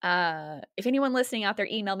if anyone listening out there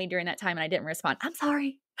emailed me during that time and I didn't respond, I'm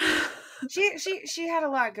sorry. She had a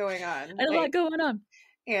lot going on. A lot going on.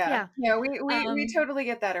 Yeah. Yeah. Yeah, we totally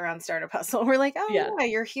get that around Startup Hustle. We're like, "Oh, Yeah. yeah,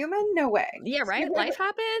 you're human? No way." Yeah, right? Life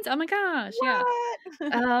happens. Oh my gosh. Yeah.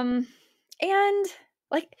 What? And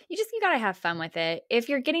like you gotta have fun with it. If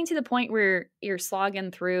you're getting to the point where you're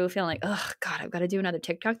slogging through feeling like, oh God, I've got to do another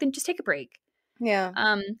TikTok, then just take a break. Yeah.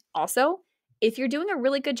 Also, if you're doing a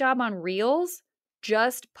really good job on Reels,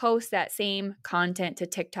 just post that same content to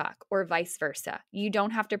TikTok or vice versa. You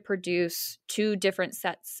don't have to produce 2 different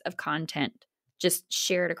sets of content. Just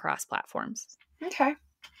share it across platforms. Okay.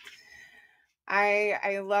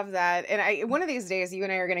 I love that. And one of these days you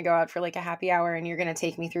and I are going to go out for like a happy hour and you're going to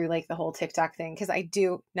take me through like the whole TikTok thing cuz I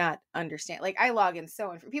do not understand. Like I log in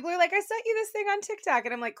so people are like I sent you this thing on TikTok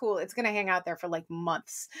and I'm like cool, it's going to hang out there for like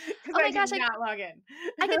months cuz Oh I my did gosh, not log in.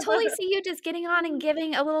 I could totally see you just getting on and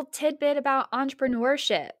giving a little tidbit about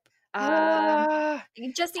entrepreneurship. Ah,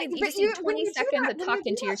 You just need but 20 seconds of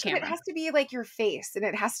talking to your shit, it camera. has to be like your face and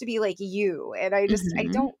it has to be like you and I just Mhm.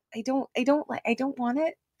 I don't want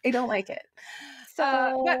it. I don't like it. But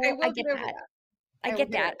I So, I will get get over that. that. I I will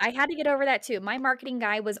get get over that. I had to get over that too. My marketing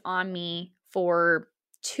guy was on me for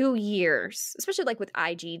 2 years, especially like with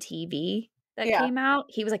IGTV that Yeah. came out.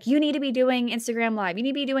 He was like, "You need to be doing Instagram Live. You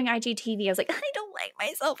need to be doing IGTV." I was like, "I don't like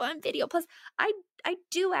myself on video." Plus, I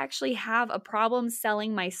do actually have a problem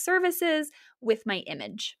selling my services with my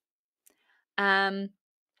image. Um,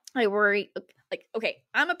 I worry like, okay,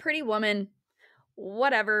 I'm a pretty woman.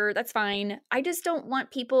 Whatever, that's fine. I just don't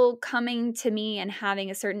want people coming to me and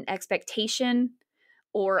having a certain expectation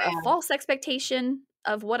or a Yeah. false expectation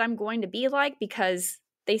of what I'm going to be like because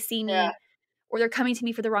they see Yeah. me or they're coming to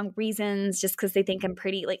me for the wrong reasons just because they think I'm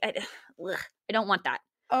pretty. Like, ugh, I don't want that.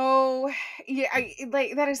 Oh, yeah, I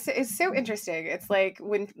like that is so interesting. It's like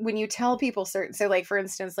when you tell people certain so like for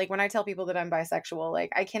instance, like when I tell people that I'm bisexual,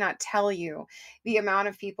 like I cannot tell you the amount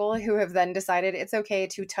of people who have then decided it's okay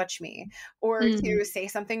to touch me or Mhm. to say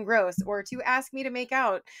something gross or to ask me to make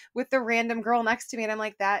out with the random girl next to me and I'm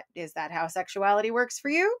like that how sexuality works for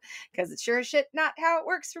you? Because it's sure as shit not how it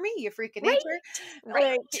works for me, you freak of Right, nature.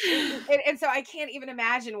 right. Like and so I can't even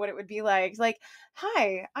imagine what it would be like. Like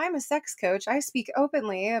hi, I'm a sex coach. I speak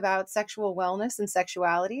openly about sexual wellness and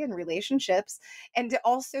sexuality and relationships, and to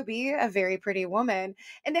also be a very pretty woman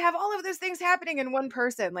and to have all of those things happening in one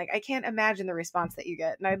person. Like, I can't imagine the response that you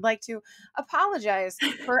get. And I'd like to apologize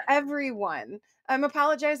for everyone. I'm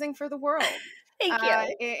apologizing for the world. Thank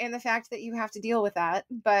you. In the fact that you have to deal with that,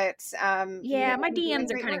 but Yeah, my I'm doing DMs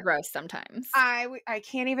are great kind of work. gross sometimes. I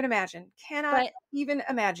can't even imagine. Cannot But even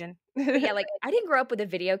imagine. yeah, like I didn't grow up with a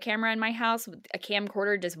video camera in my house. A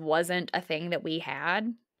camcorder just wasn't a thing that we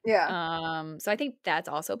had. Yeah. So I think that's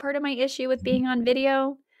also part of my issue with being on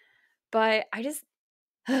video. But I just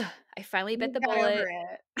I finally bit You the got over bullet.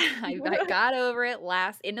 I it. got over it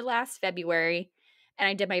last February and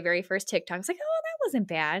I did my very first TikTok. I was like, oh, that wasn't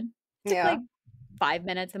bad. Took Yeah. like 5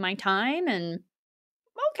 minutes of my time and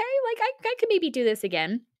okay, like I could maybe do this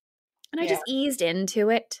again. And I Yeah. just eased into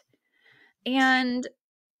it. And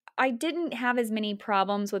I didn't have as many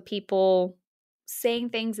problems with people saying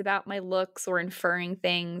things about my looks or inferring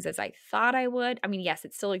things as I thought I would. I mean, yes,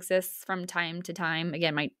 it still exists from time to time.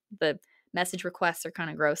 Again, the message requests are kind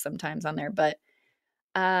of gross sometimes on there, but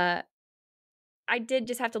uh I did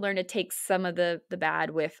just have to learn to take some of the bad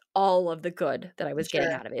with all of the good that I was getting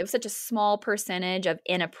Sure. out of it. It was such a small percentage of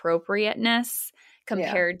inappropriateness Yeah.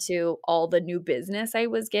 compared to all the new business I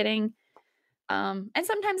was getting. And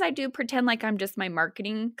sometimes I do pretend like I'm just my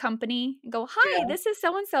marketing company and go, "Hi, Yeah. this is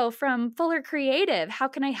so and so from Fuller Creative. How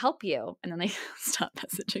can I help you?" And then they stop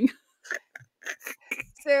messaging.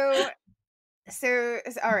 So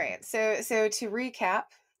all right. So to recap,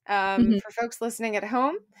 Mhm. for folks listening at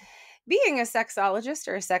home, being a sexologist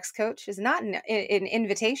or a sex coach is not an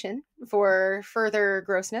invitation for further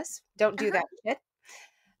grossness. Don't do Uh-huh. that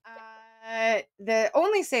shit. The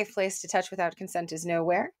only safe place to touch without consent is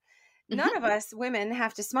nowhere. Mhm. None of us women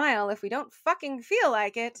have to smile if we don't fucking feel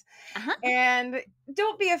like it. Uh-huh. And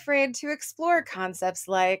don't be afraid to explore concepts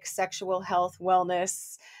like sexual health,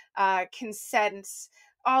 wellness, consent,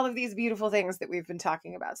 all of these beautiful things that we've been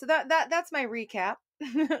talking about. So that's my recap.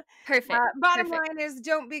 Perfect. Bottom Perfect. line is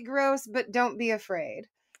don't be gross, but don't be afraid.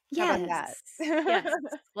 How about Yes. that? Yes.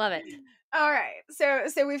 Love it. All right.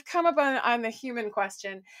 So we've come up on the human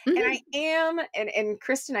question. And I Mhm. am and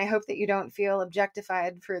Kristen, I hope that you don't feel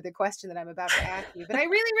objectified for the question that I'm about to ask you, but I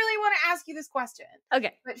really, really want to ask you this question.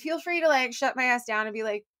 Okay. But feel free to like shut my ass down and be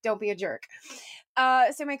like, don't be a jerk.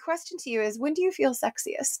 So my question to you is when do you feel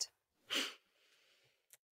sexiest?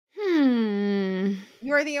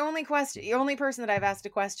 You're the only person that I've asked a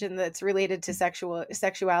question that's related to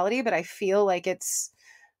sexuality, but I feel like it's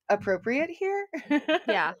appropriate here.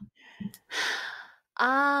 Yeah.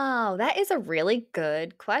 Oh, that is a really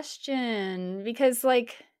good question because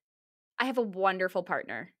like I have a wonderful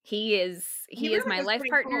partner. He He is really my is life pretty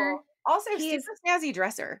partner. cool. Also, He is super snazzy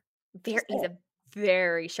dresser. very Just he's saying. a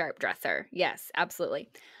very sharp dresser. Yes, absolutely.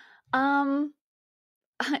 Um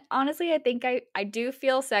honestly, I think I do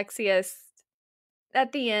feel sexiest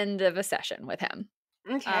at the end of a session with him.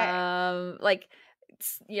 Okay. Like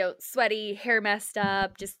sweaty, hair messed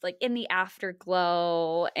up, just like in the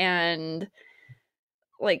afterglow and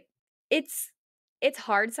like it's it's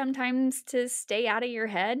hard sometimes to stay out of your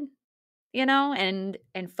head, and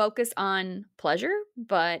focus on pleasure,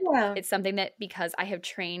 but Yeah. it's something that because I have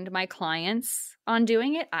trained my clients on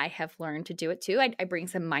doing it, I have learned to do it too. I bring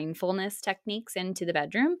some mindfulness techniques into the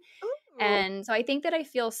bedroom. Ooh. And so I think that I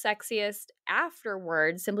feel sexiest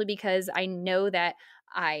afterwards simply because I know that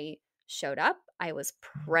I showed up, I was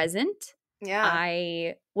present, Yeah.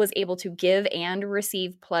 I was able to give and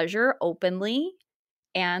receive pleasure openly,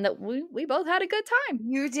 and that we both had a good time.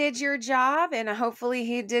 You did your job, and hopefully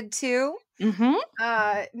he did too. Mhm.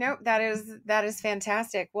 Nope, that is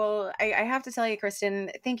fantastic. Well, I have to tell you,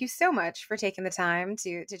 Kristen, thank you so much for taking the time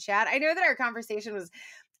to chat. I know that our conversation was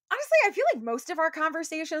honestly, I feel like most of our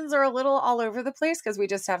conversations are a little all over the place because we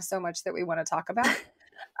just have so much that we want to talk about.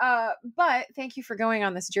 But thank you for going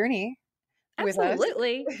on this journey with us.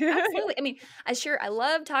 Absolutely. Absolutely. I mean, I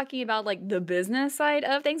love talking about like the business side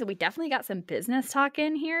of things, and we definitely got some business talk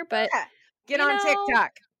in here, but Yeah. Get you on know,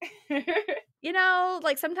 TikTok.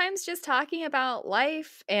 like sometimes just talking about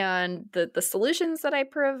life and the solutions that I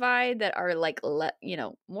provide that are like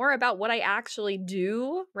more about what I actually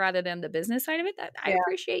do rather than the business side of it. That I Yeah.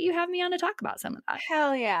 appreciate you having me on to talk about some of that.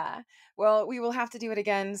 Hell yeah. Well, we will have to do it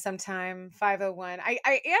again sometime. 501. I do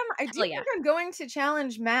Hell yeah. think I'm going to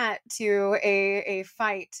challenge Matt to a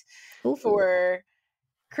fight Ooh, for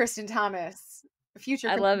Kristen Thomas, future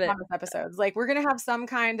I love Kristen it. Thomas episodes. Like we're gonna have some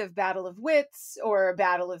kind of battle of wits or a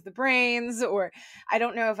battle of the brains, or I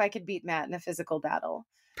don't know if I could beat Matt in a physical battle.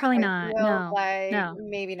 Probably I not. feel No. like No.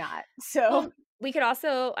 maybe not. So Well, we could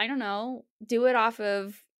also, I don't know, do it off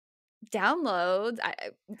of downloads,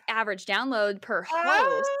 average download per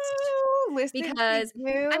host. listen to Because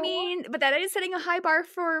I you. mean, but that is setting a high bar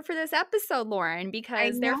for this episode, Lauren, I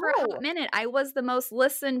because there for a hot know. minute, I was the most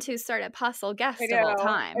listened to Startup Hustle I guest of all know.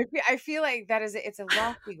 time. I feel like it's a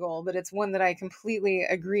lofty goal, but it's one that I completely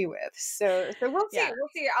agree with. So we'll see. Yeah. We'll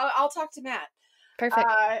see. I'll talk to Matt. Perfect.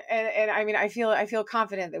 And I mean, I feel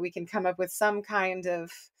confident that we can come up with some kind of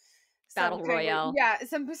Battle royale.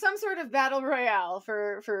 some sort of battle royale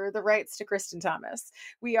for the rights to Kristen Thomas.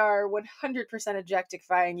 We are 100%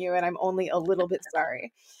 objectifying you, and I'm only a little bit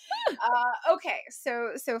sorry. Okay,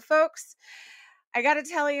 so folks, I got to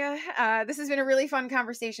tell you, this has been a really fun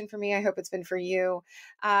conversation for me. I hope it's been for you.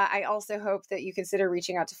 I also hope that you consider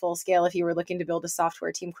reaching out to Full Scale if you were looking to build a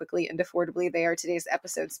software team quickly and affordably. They are today's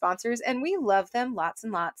episode sponsors, and we love them lots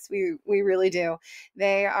and lots. We really do.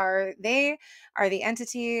 They are the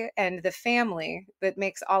entity and the family that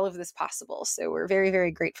makes all of this possible. So we're very,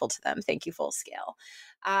 very grateful to them. Thank you, Full Scale.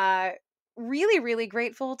 Really, really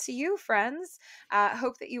grateful to you, friends.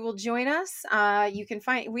 Hope that you will join us. You can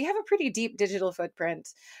we have a pretty deep digital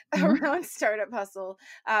footprint around Startup Hustle.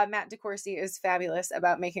 Matt DeCourcy is fabulous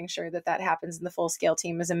about making sure that happens, and the Full Scale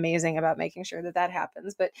team is amazing about making sure that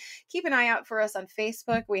happens. But keep an eye out for us on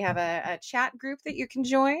Facebook. We have a chat group that you can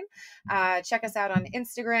join. Check us out on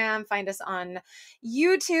Instagram. Find us on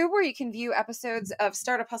YouTube, where you can view episodes of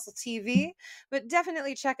Startup Hustle TV. But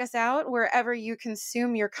definitely check us out wherever you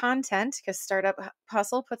consume your content, because Startup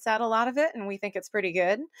Hustle puts out a lot of it, and we think it's pretty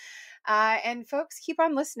good. And folks, keep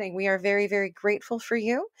on listening. We are very, very grateful for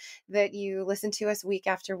you that you listen to us week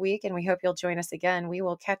after week, and we hope you'll join us again. We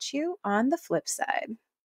will catch you on the flip side.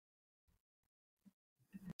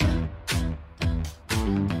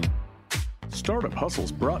 Startup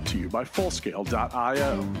Hustles brought to you by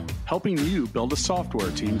Fullscale.io, helping you build a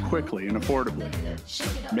software team quickly and affordably.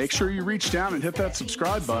 Make sure you reach down and hit that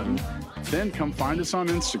subscribe button, then come find us on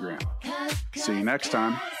Instagram. See you next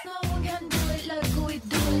time.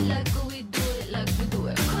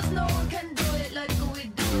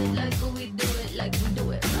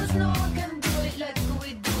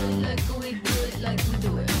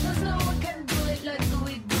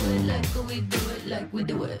 We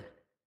do it.